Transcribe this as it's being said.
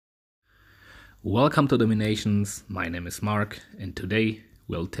Welcome to DomiNations, my name is Mark, and today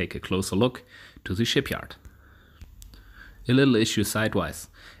we'll take a closer look to the shipyard. A little issue sidewise.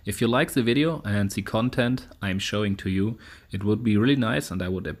 If you like the video and the content I'm showing to you, it would be really nice and I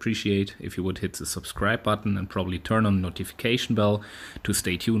would appreciate if you would hit the subscribe button and probably turn on the notification bell to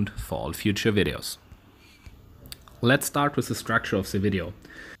stay tuned for all future videos. Let's start with the structure of the video.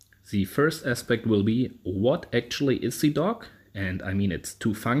 The first aspect will be what actually is the dock, and I mean it's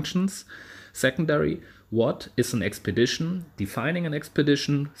two functions. Secondary, what is an expedition, defining an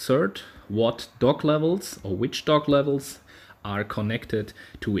expedition. Third, what dock levels or which dock levels are connected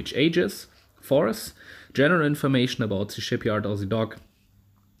to which ages. Fourth, general information about the shipyard or the dock.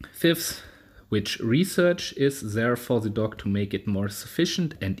 Fifth, which research is there for the dock to make it more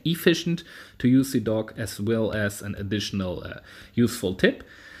sufficient and efficient to use the dock, as well as an additional useful tip.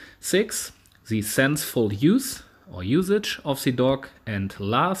 Sixth, the senseful use or usage of the dock, and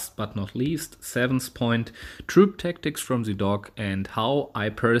last but not least, seventh point, troop tactics from the dock and how I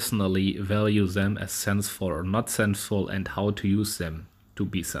personally value them as senseful or not senseful and how to use them to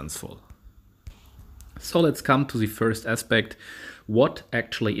be senseful. So let's come to the first aspect. What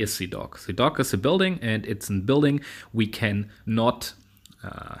actually is the dock? The dock is a building, and it's a building we can not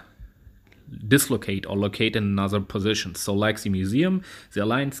dislocate or locate in another position. So like the museum, the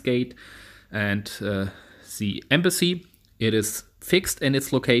Alliance Gate, and the embassy, it is fixed in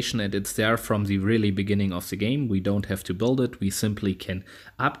its location and it's there from the really beginning of the game. We don't have to build it, we simply can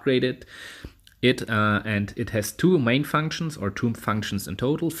upgrade it. And it has two main functions, or two functions in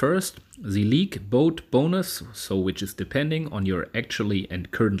total. First, the league boat bonus, so which is depending on your actually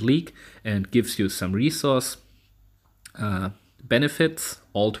and current league and gives you some resource benefits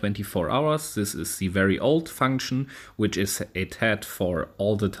all 24 hours. This is the very old function, which is it had for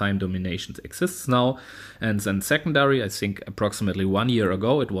all the time DomiNations exists now. And then secondary, I think approximately 1 year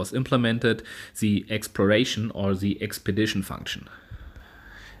ago, it was implemented, the exploration or the expedition function.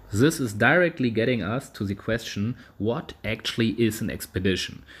 This is directly getting us to the question, what actually is an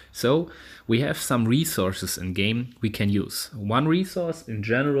expedition? So we have some resources in game we can use. One resource in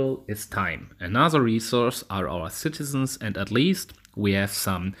general is time. Another resource are our citizens, and at least we have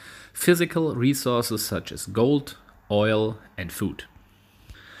some physical resources such as gold, oil and food.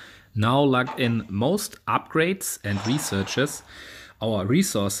 Now, like in most upgrades and researches, our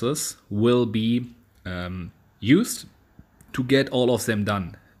resources will be used to get all of them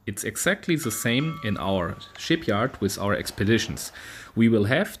done. It's exactly the same in our shipyard with our expeditions. We will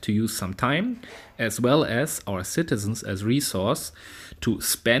have to use some time as well as our citizens as resource to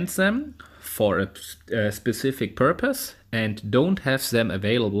spend them for a specific purpose and don't have them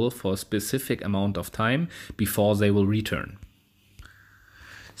available for a specific amount of time before they will return.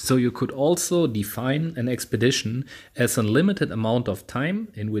 So you could also define an expedition as a limited amount of time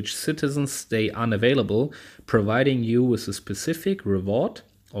in which citizens stay unavailable, providing you with a specific reward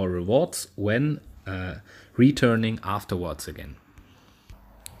or rewards when returning afterwards again.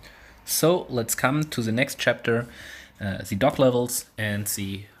 So let's come to the next chapter, the dock levels and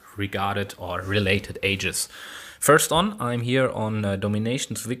the regarded or related ages. First on, I'm here on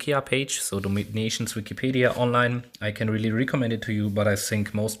DomiNations Wikia page, so DomiNations Wikipedia online. I can really recommend it to you, but I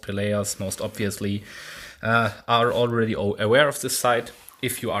think most players, most obviously, are already aware of this site.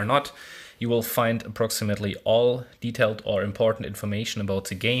 If you are not, you will find approximately all detailed or important information about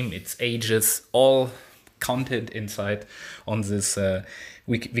the game, its ages, all content inside on this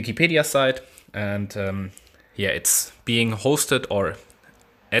Wikipedia site. And yeah, it's being hosted or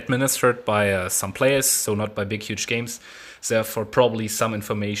administered by some players, so not by big huge games. Therefore, probably some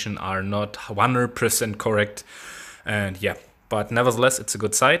information are not 100% correct. And yeah, but nevertheless, it's a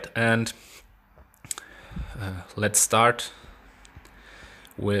good site. And let's start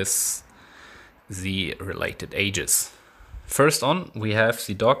with the related ages. First on, we have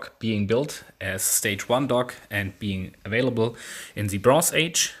the dock being built as stage 1 dock and being available in the Bronze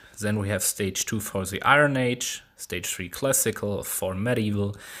Age. Then we have stage 2 for the Iron Age, stage 3 classical, 4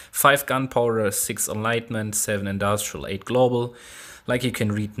 medieval, 5 gunpowder, 6 enlightenment, 7 industrial, 8 global. Like you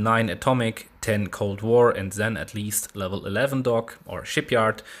can read 9 atomic, 10 Cold War, and then at least level 11 dock or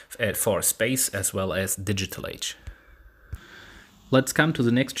shipyard for space as well as digital age. Let's come to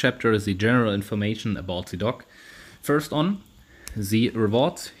the next chapter, the general information about the dock. First on, the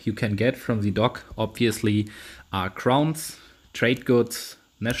rewards you can get from the dock obviously are crowns, trade goods,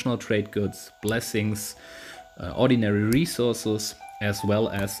 national trade goods, blessings, ordinary resources, as well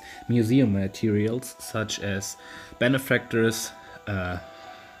as museum materials such as benefactors,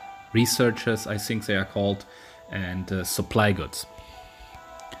 researchers, I think they are called, and supply goods.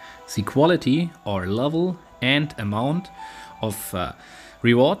 The quality or level and amount of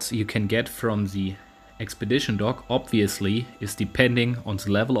Rewards you can get from the expedition dog obviously is depending on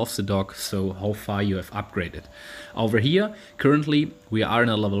the level of the dog, so how far you have upgraded. Over here, currently we are in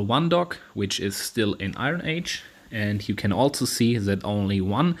a level 1 dog, which is still in Iron Age, and you can also see that only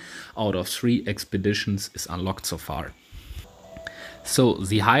 1 out of 3 expeditions is unlocked so far. So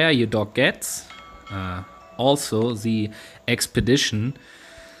the higher your dog gets, also the expedition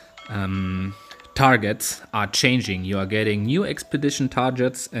targets are changing. You are getting new expedition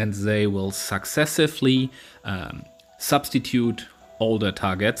targets and they will successively substitute older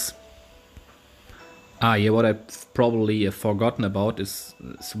targets. What I've probably forgotten about is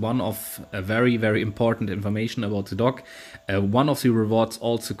one of a very, very important information about the dog. One of the rewards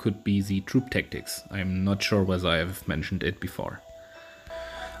also could be the troop tactics. I'm not sure whether I have mentioned it before.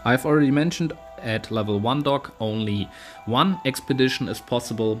 I've already mentioned at level 1 dog only 1 expedition is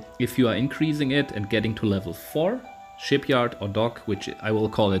possible. If you are increasing it and getting to level 4 shipyard or dog, which I will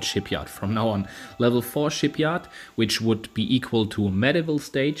call it shipyard from now on, level 4 shipyard, which would be equal to medieval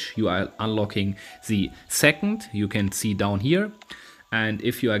stage, you are unlocking the second, you can see down here. And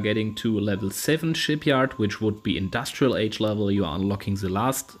if you are getting to level 7 shipyard, which would be industrial age level, you are unlocking the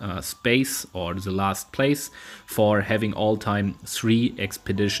last space or the last place for having all time 3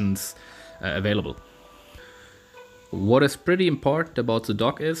 expeditions available. What is pretty important about the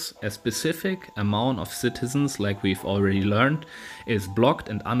dog is a specific amount of citizens, like we've already learned, is blocked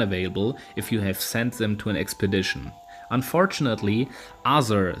and unavailable if you have sent them to an expedition. Unfortunately,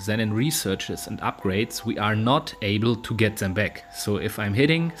 other than in researches and upgrades, we are not able to get them back. So if I'm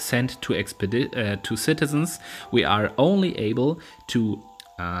hitting send to citizens, we are only able to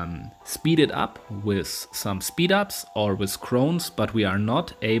speed it up with some speed ups or with crones, but we are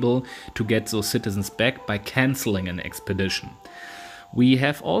not able to get those citizens back by canceling an expedition. We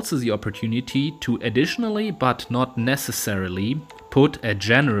have also the opportunity to additionally, but not necessarily, put a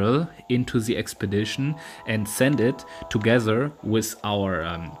general into the expedition and send it together with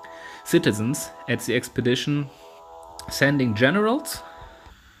our citizens at the expedition. Sending generals,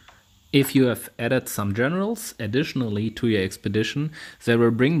 if you have added some generals additionally to your expedition, they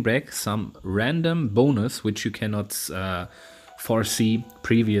will bring back some random bonus which you cannot foresee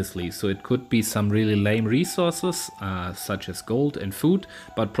previously. So it could be some really lame resources such as gold and food,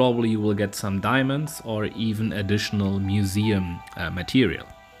 but probably you will get some diamonds or even additional museum material.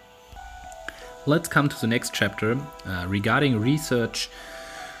 Let's come to the next chapter regarding research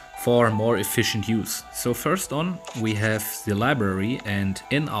for more efficient use. So first on we have the library, and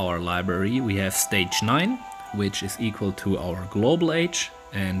in our library we have stage 9, which is equal to our global age,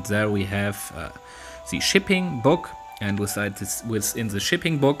 and there we have the shipping book. And within the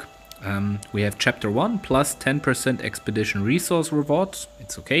shipping book, we have chapter 1 plus 10% expedition resource rewards.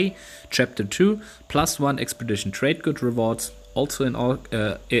 It's okay. Chapter 2 plus 1 expedition trade good rewards. Also in all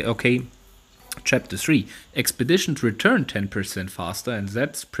okay. Chapter 3 expeditions return 10% faster, and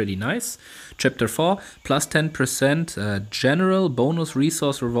that's pretty nice. Chapter 4 plus 10% general bonus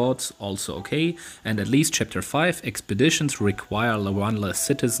resource rewards, also okay. And at least chapter 5 expeditions require 1 less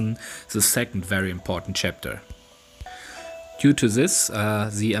citizen, the second very important chapter. Due to this,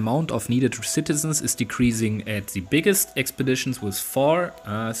 the amount of needed citizens is decreasing at the biggest expeditions with 4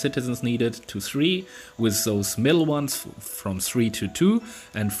 citizens needed to 3, with those middle ones from 3 to 2,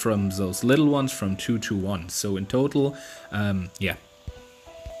 and from those little ones from 2 to 1. So in total, yeah.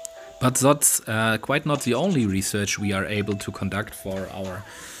 But that's quite not the only research we are able to conduct for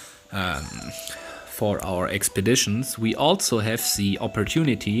our expeditions. We also have the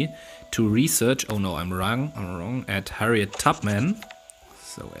opportunity to research, oh no, I'm wrong, at Harriet Tubman.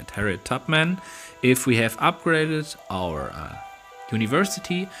 So at Harriet Tubman, if we have upgraded our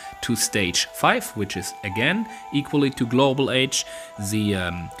university to stage 5, which is again equally to global age,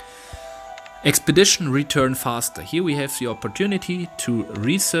 the expedition return faster. Here we have the opportunity to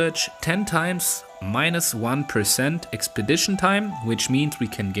research 10 times minus 1% expedition time, which means we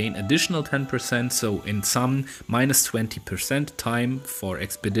can gain additional 10%, so in sum minus 20% time for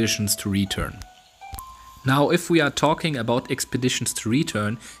expeditions to return. Now if we are talking about expeditions to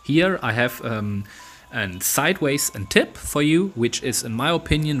return, here I have and sideways a tip for you, which is in my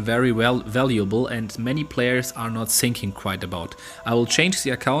opinion very valuable and many players are not thinking quite about. I will change the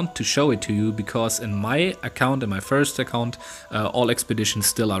account to show it to you, because in my account, in my first account, all expeditions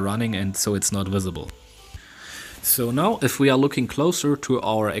still are running and so it's not visible. So now if we are looking closer to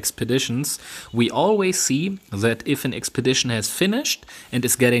our expeditions, we always see that if an expedition has finished and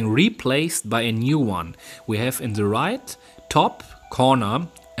is getting replaced by a new one, we have in the right top corner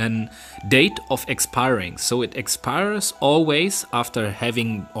a date of expiring. So it expires always after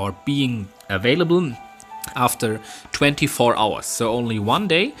having or being available after 24 hours, so only one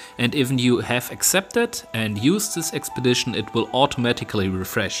day, and if you have accepted and used this expedition, it will automatically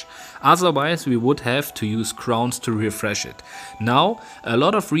refresh. Otherwise we would have to use crowns to refresh it. Now a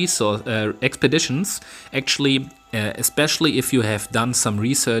lot of expeditions actually, especially if you have done some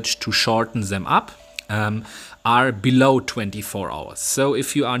research to shorten them up, are below 24 hours. So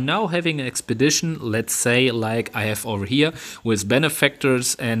if you are now having an expedition, let's say like I have over here, with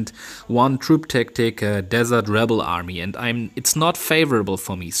benefactors and one troop tactic, desert rebel army, and it's not favorable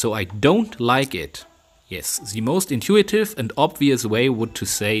for me, so I don't like it. Yes, the most intuitive and obvious way would to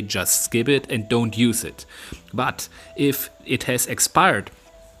say just skip it and don't use it. But if it has expired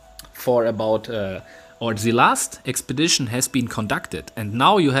for about or the last expedition has been conducted and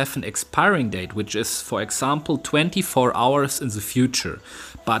now you have an expiring date, which is, for example, 24 hours in the future,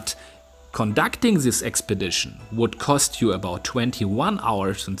 but conducting this expedition would cost you about 21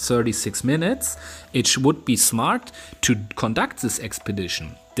 hours and 36 minutes, it would be smart to conduct this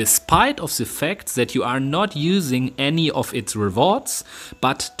expedition despite of the fact that you are not using any of its rewards,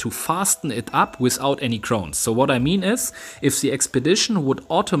 but to fasten it up without any crowns. So what I mean is, if the expedition would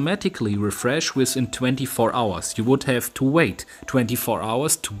automatically refresh within 24 hours, you would have to wait 24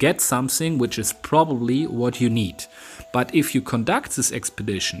 hours to get something which is probably what you need. But if you conduct this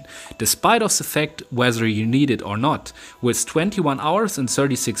expedition, despite of the fact whether you need it or not, with 21 hours and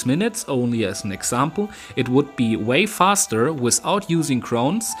 36 minutes, only as an example, it would be way faster without using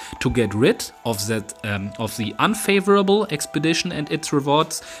crowns to get rid of that of the unfavorable expedition and its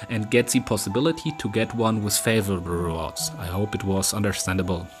rewards and get the possibility to get one with favorable rewards. I hope it was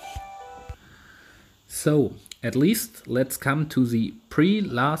understandable. So, at least let's come to the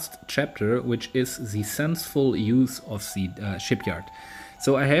pre-last chapter, which is the senseful use of the shipyard.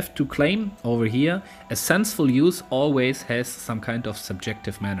 So I have to claim over here, a senseful use always has some kind of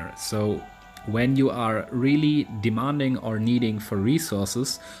subjective manner. So when you are really demanding or needing for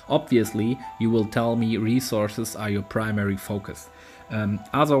resources, obviously you will tell me resources are your primary focus.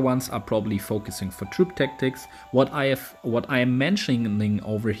 Other ones are probably focusing for troop tactics. What I am mentioning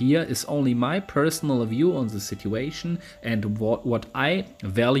over here is only my personal view on the situation and what I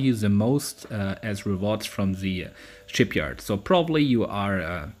value the most as rewards from the shipyard. So probably you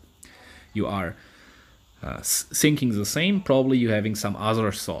are thinking the same. Probably you're having some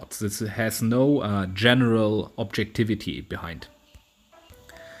other thoughts. This has no general objectivity behind.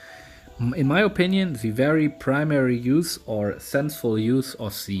 In my opinion, the very primary use or senseful use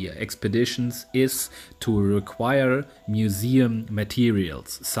of the expeditions is to require museum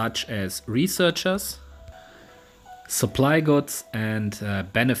materials such as researchers, supply goods and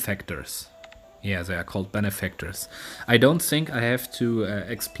benefactors. Yeah, they are called benefactors. I don't think I have to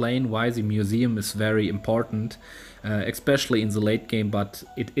explain why the museum is very important, especially in the late game, but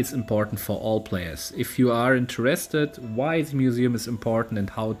it is important for all players. If you are interested why the museum is important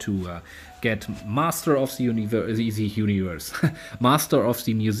and how to get master of the universe, master of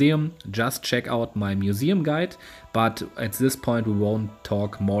the museum, just check out my museum guide. But at this point we won't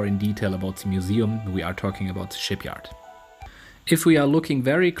talk more in detail about the museum, we are talking about the shipyard. If we are looking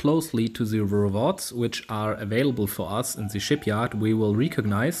very closely to the rewards which are available for us in the shipyard, we will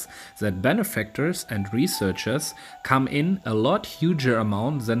recognize that benefactors and researchers come in a lot huger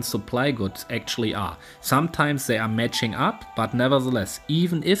amount than supply goods actually are. Sometimes they are matching up, but nevertheless,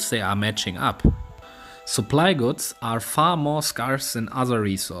 even if they are matching up, supply goods are far more scarce than other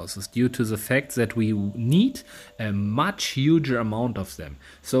resources due to the fact that we need a much huger amount of them.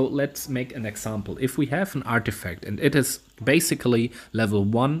 So let's make an example. If we have an artifact and it is basically level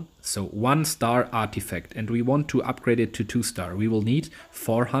 1, so 1-star artifact, and we want to upgrade it to 2-star, we will need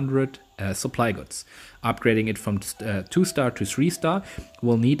 400 supply goods. Upgrading it from 2-star to 3-star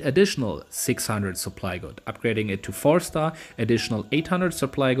will need additional 600 supply good. Upgrading it to 4-star, additional 800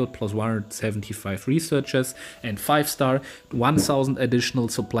 supply good plus 175 researchers, and 5-star, 1000 additional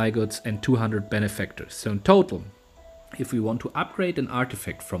supply goods and 200 benefactors. So in total, if we want to upgrade an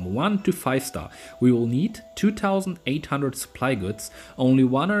artifact from 1 to 5-star, we will need 2800 supply goods, only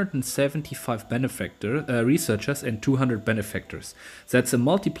 175 researchers and 200 benefactors. That's a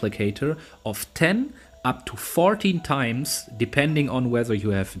multiplicator of 10 up to 14 times, depending on whether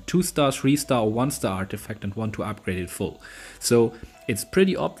you have a 2-star, 3-star or 1-star artifact and want to upgrade it full. So it's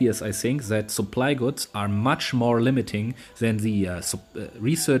pretty obvious, I think, that supply goods are much more limiting than the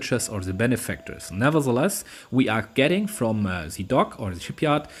researchers or the benefactors. Nevertheless, we are getting from the dock or the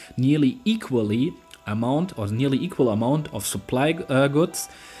shipyard nearly equal amount of supply goods,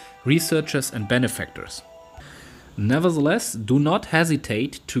 researchers and benefactors. Nevertheless, do not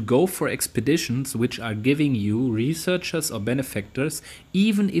hesitate to go for expeditions which are giving you researchers or benefactors,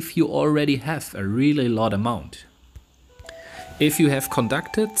 even if you already have a really lot amount. If you have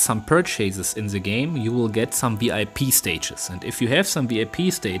conducted some purchases in the game, you will get some VIP stages. And if you have some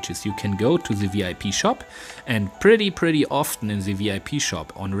VIP stages, you can go to the VIP shop, and pretty often in the VIP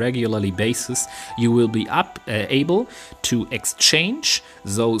shop on regularly basis, you will be able to exchange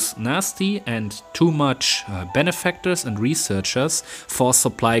those nasty and too much benefactors and researchers for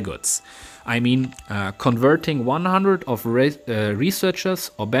supply goods. I mean, converting 100 of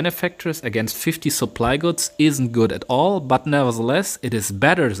researchers or benefactors against 50 supply goods isn't good at all, but nevertheless, it is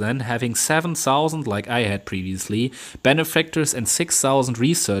better than having 7,000, like I had previously, benefactors and 6,000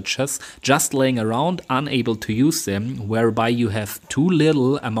 researchers just laying around, unable to use them, whereby you have too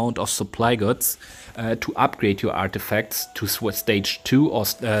little amount of supply goods to upgrade your artifacts to stage 2 or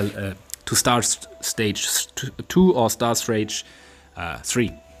to star stage 2 or star stage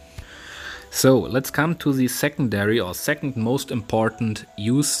 3. So let's come to the secondary or second most important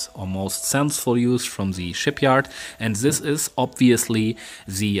use or most senseful use from the shipyard, and this is obviously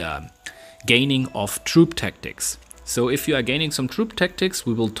the gaining of troop tactics. So if you are gaining some troop tactics,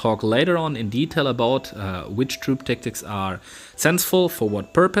 we will talk later on in detail about which troop tactics are senseful for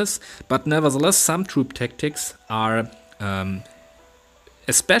what purpose, but nevertheless some troop tactics are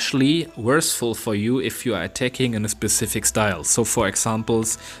especially worthful for you if you are attacking in a specific style. So for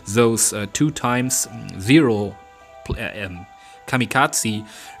examples, those 2x0 kamikaze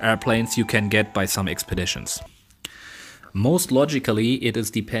airplanes you can get by some expeditions. Most logically, it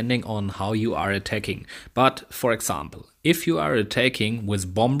is depending on how you are attacking. But for example, if you are attacking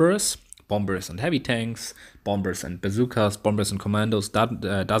with bombers and heavy tanks, bombers and bazookas, bombers and commandos, that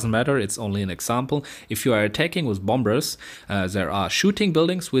doesn't matter, it's only an example. If you are attacking with bombers, there are shooting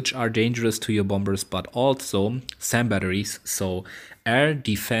buildings which are dangerous to your bombers, but also SAM batteries, so air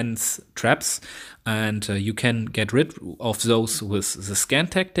defense traps, and you can get rid of those with the scan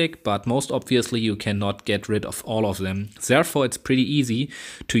tactic, but most obviously you cannot get rid of all of them. Therefore, it's pretty easy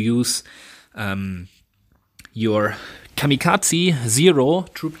to use your Kamikaze Zero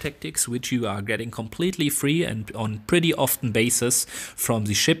troop tactics, which you are getting completely free and on pretty often basis from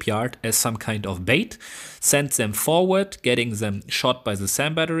the shipyard as some kind of bait. Send them forward, getting them shot by the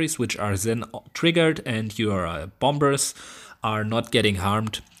SAM batteries, which are then triggered, and your bombers are not getting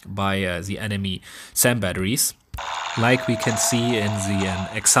harmed by the enemy SAM batteries, like we can see in the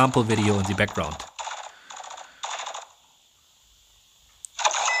example video in the background.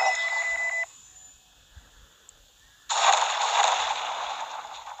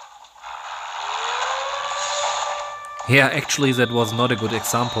 Yeah, actually that was not a good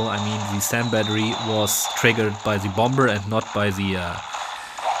example. I mean, the SAM battery was triggered by the bomber and not by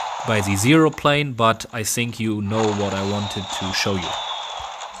the zero plane, but I think you know what I wanted to show you.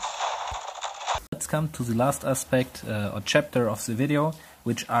 Let's come to the last aspect or chapter of the video,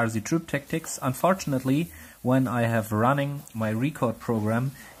 which are the troop tactics. Unfortunately, when I have running my record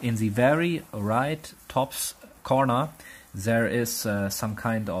program, in the very right top corner there is some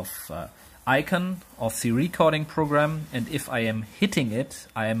kind of icon of the recording program, and if I am hitting it,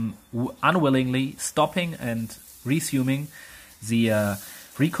 I am unwillingly stopping and resuming the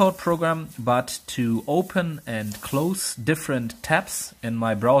record program. But to open and close different tabs in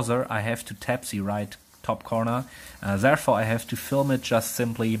my browser, I have to tap the right top corner. Therefore, I have to film it just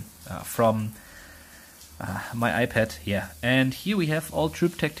simply from my iPad. Yeah, and here we have all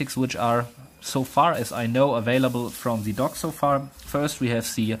troop tactics which are, so far as I know, available from the dock so far. First we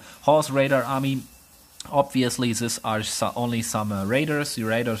have the Horse Raider Army. Obviously these are only some raiders. The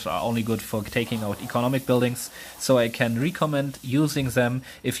raiders are only good for taking out economic buildings, so I can recommend using them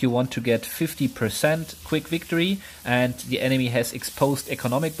if you want to get 50% quick victory and the enemy has exposed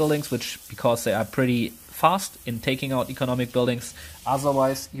economic buildings, which because they are pretty fast in taking out economic buildings.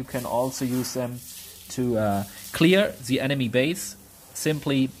 Otherwise you can also use them to clear the enemy base,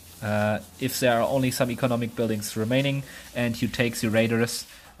 simply if there are only some economic buildings remaining, and you take the raiders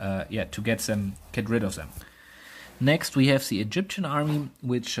to get rid of them. Next we have the Egyptian army,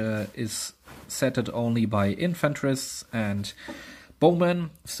 which is setted only by infanterists and bowmen,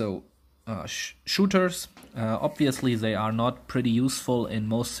 so shooters. Obviously they are not pretty useful in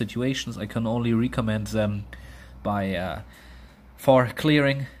most situations. I can only recommend them for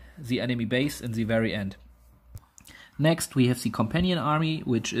clearing the enemy base in the very end. Next we have the companion army,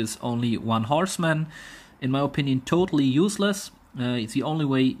 which is only one horseman. In my opinion, totally useless. The only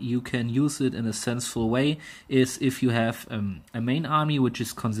way you can use it in a senseful way is if you have a main army which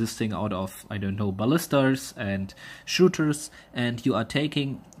is consisting out of, I don't know, ballistas and shooters, and you are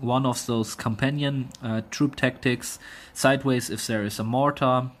taking one of those companion troop tactics sideways if there is a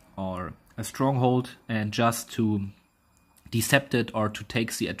mortar or a stronghold, and just to decept it or to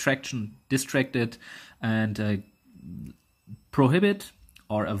take the attraction, distract it, and prohibit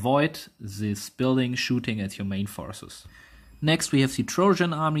or avoid this building shooting at your main forces. Next we have the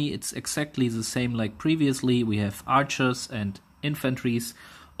Trojan army. It's exactly the same like previously. We have archers and infantries.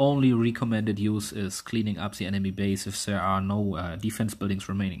 Only recommended use is cleaning up the enemy base if there are no defense buildings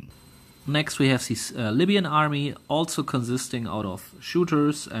remaining. Next we have this Libyan army, also consisting out of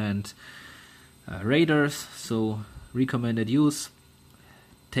shooters and raiders, so recommended use.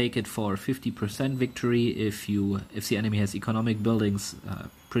 Take it for 50% victory if the enemy has economic buildings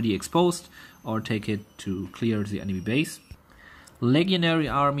pretty exposed, or take it to clear the enemy base. Legionary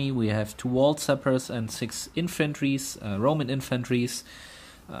army, we have 2 wall sappers and 6 infantries, Roman infantries.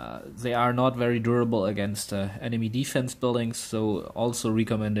 They are not very durable against enemy defense buildings, so also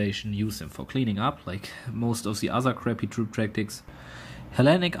recommendation use them for cleaning up, like most of the other crappy troop tactics.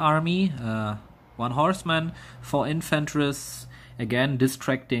 Hellenic army, 1 horseman, 4 infanteries, again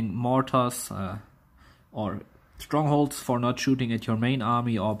distracting mortars or strongholds for not shooting at your main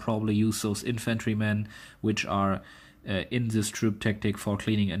army, or probably use those infantrymen which are in this troop tactic for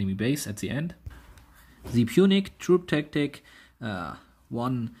cleaning enemy base at the end. The Punic troop tactic,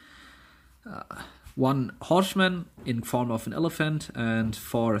 one horseman in form of an elephant and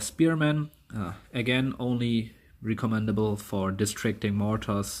 4 spearmen, again only recommendable for distracting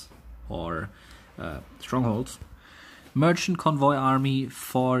mortars or strongholds. Merchant convoy army,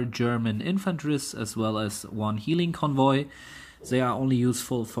 4 German infanteries as well as 1 healing convoy. They are only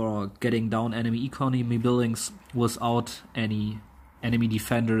useful for getting down enemy economy buildings without any enemy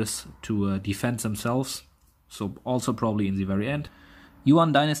defenders to defend themselves, so also probably in the very end.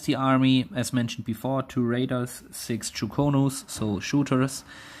 Yuan Dynasty army, as mentioned before, 2 raiders, 6 Chukonus, so shooters.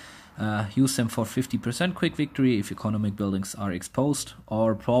 Use them for 50% quick victory if economic buildings are exposed,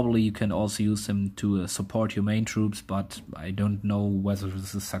 or probably you can also use them to support your main troops, but I don't know whether this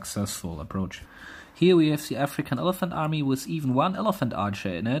is a successful approach. Here we have the African elephant army with even 1 elephant archer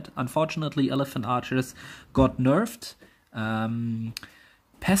in it. Unfortunately, elephant archers got nerfed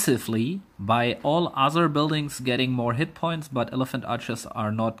passively by all other buildings getting more hit points, but elephant archers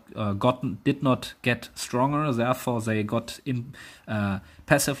are not did not get stronger, therefore they got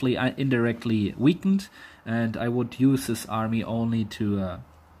passively indirectly weakened, and I would use this army only to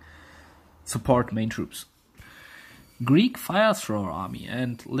support main troops. Greek fire thrower army,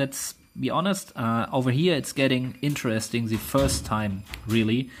 and let's be honest, over here it's getting interesting the first time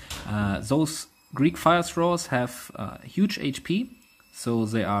really. Those Greek fire throwers have huge HP, so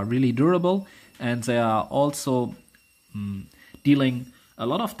they are really durable, and they are also dealing a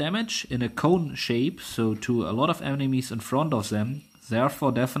lot of damage in a cone shape, so to a lot of enemies in front of them.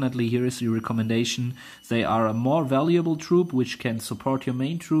 Therefore, definitely here is the recommendation. They are a more valuable troop which can support your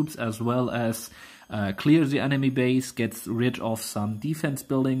main troops as well as clear the enemy base, get rid of some defense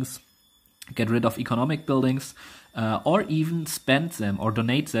buildings, get rid of economic buildings, or even spend them or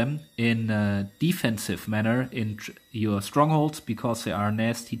donate them in a defensive manner in your strongholds, because they are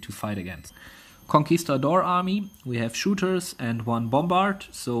nasty to fight against. Conquistador army, we have shooters and 1 bombard,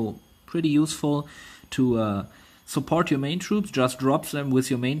 so pretty useful to support your main troops. Just drop them with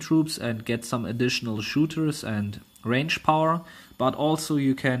your main troops and get some additional shooters and range power, but also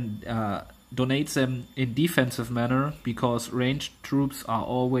you can donate them in defensive manner, because ranged troops are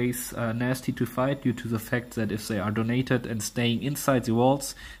always nasty to fight due to the fact that if they are donated and staying inside the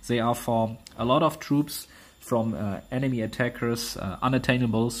walls, they are for a lot of troops from enemy attackers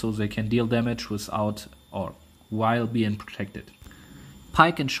unattainable, so they can deal damage without or while being protected.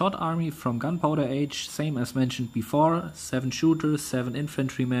 Pike and shot army from Gunpowder Age, same as mentioned before, 7 shooters, 7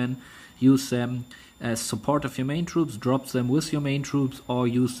 infantrymen. Use them as support of your main troops, drop them with your main troops, or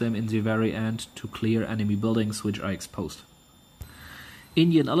use them in the very end to clear enemy buildings which are exposed.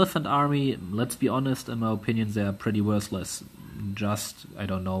 Indian elephant army, let's be honest, in my opinion they are pretty worthless. Just, I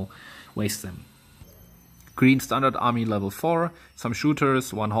don't know, waste them. Green standard army level 4, some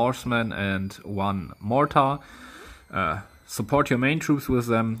shooters, 1 horseman and 1 mortar. Support your main troops with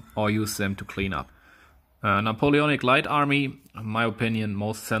them or use them to clean up. Napoleonic light army, in my opinion,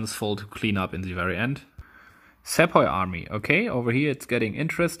 most senseful to clean up in the very end. Sepoy army, okay, over here it's getting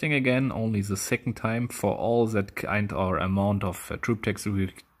interesting again, only the second time for all that kind or amount of troop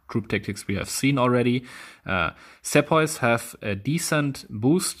tactics we have seen already. Sepoys have a decent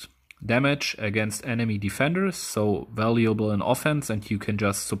boost damage against enemy defenders, so valuable in offense, and you can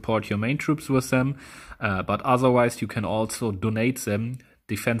just support your main troops with them. But otherwise you can also donate them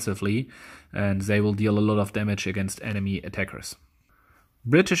defensively, and they will deal a lot of damage against enemy attackers.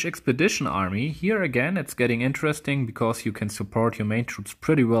 British Expedition Army, here again it's getting interesting because you can support your main troops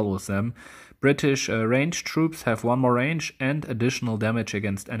pretty well with them. British ranged troops have 1 more range and additional damage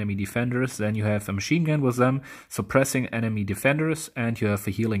against enemy defenders. Then you have a machine gun with them, suppressing enemy defenders, and you have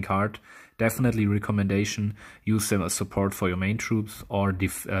a healing card. Definitely recommendation, use them as support for your main troops, or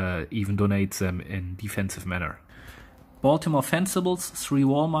even donate them in defensive manner. Baltimore Fencibles, 3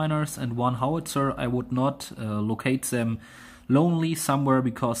 wall miners and 1 howitzer. I would not locate them lonely somewhere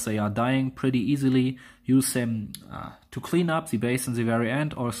because they are dying pretty easily. Use them to clean up the base in the very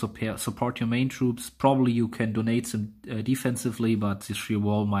end, or support your main troops. Probably you can donate them defensively, but the 3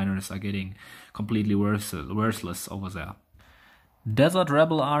 wall miners are getting completely worthless over there. Desert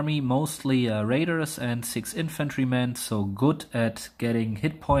Rebel Army, mostly raiders and 6 infantrymen, so good at getting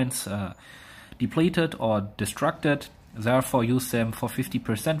hit points depleted or destructed. Therefore use them for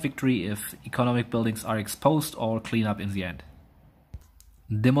 50% victory if economic buildings are exposed, or clean up in the end.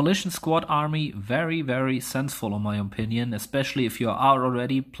 Demolition Squad Army, very senseful in my opinion, especially if you are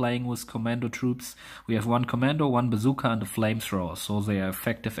already playing with commando troops. We have 1 commando, 1 bazooka and a flamethrower, so they are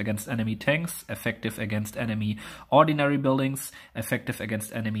effective against enemy tanks, effective against enemy ordinary buildings, effective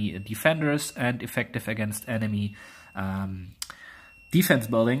against enemy defenders, and effective against enemy defense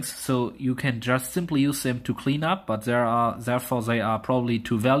buildings. So you can just simply use them to clean up, but therefore they are probably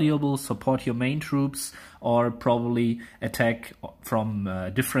too valuable. Support your main troops, or probably attack from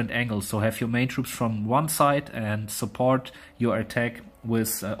different angles. So have your main troops from one side and support your attack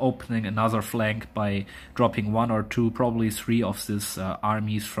with opening another flank by dropping 1 or 2, probably 3 of these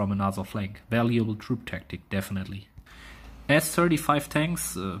armies from another flank. Valuable troop tactic, definitely. S-35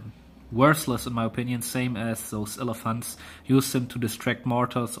 tanks, worthless in my opinion, same as those elephants. Use them to distract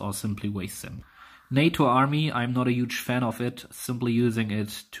mortars or simply waste them. NATO army, I'm not a huge fan of it, simply using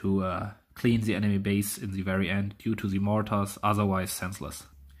it to clean the enemy base in the very end due to the mortars, otherwise senseless.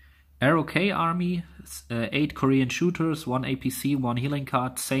 ROK army, 8 Korean shooters, 1 APC, 1 healing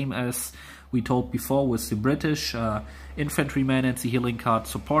card, same as we told before with the British infantrymen and the healing card.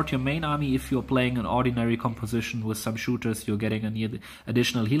 Support your main army. If you're playing an ordinary composition with some shooters, you're getting an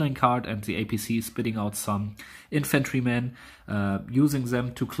additional healing card, and the APC is spitting out some infantrymen. Using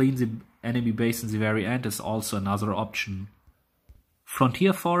them to clean the enemy base in the very end is also another option.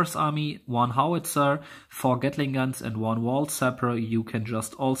 Frontier Force Army, 1 howitzer, 4 Gatling guns and 1 wall sapper. You can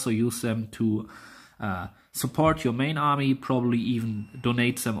just also use them to support your main army, probably even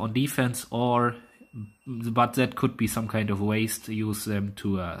donate them on defense, but that could be some kind of waste. Use them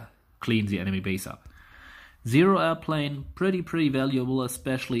to clean the enemy base up. 0 airplane, pretty valuable,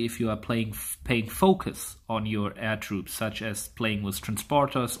 especially if you are paying focus on your air troops, such as playing with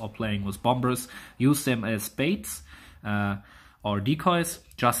transporters or playing with bombers. Use them as baits or decoys.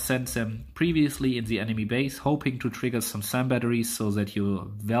 Just send them previously in the enemy base, hoping to trigger some SAM batteries so that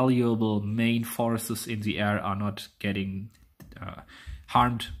your valuable main forces in the air are not getting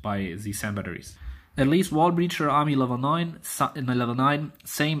harmed by the SAM batteries. At least Wall Breacher Army level 9,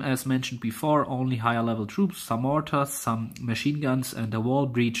 same as mentioned before, only higher level troops, some mortars, some machine guns and a Wall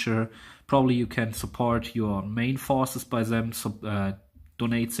Breacher. Probably you can support your main forces by them,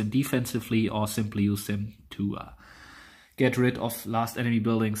 donate them defensively, or simply use them to get rid of last enemy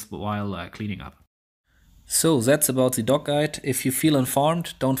buildings while cleaning up. So that's about the dog guide. If you feel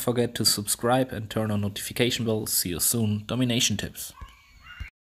informed, don't forget to subscribe and turn on notification bell. See you soon. Domination tips.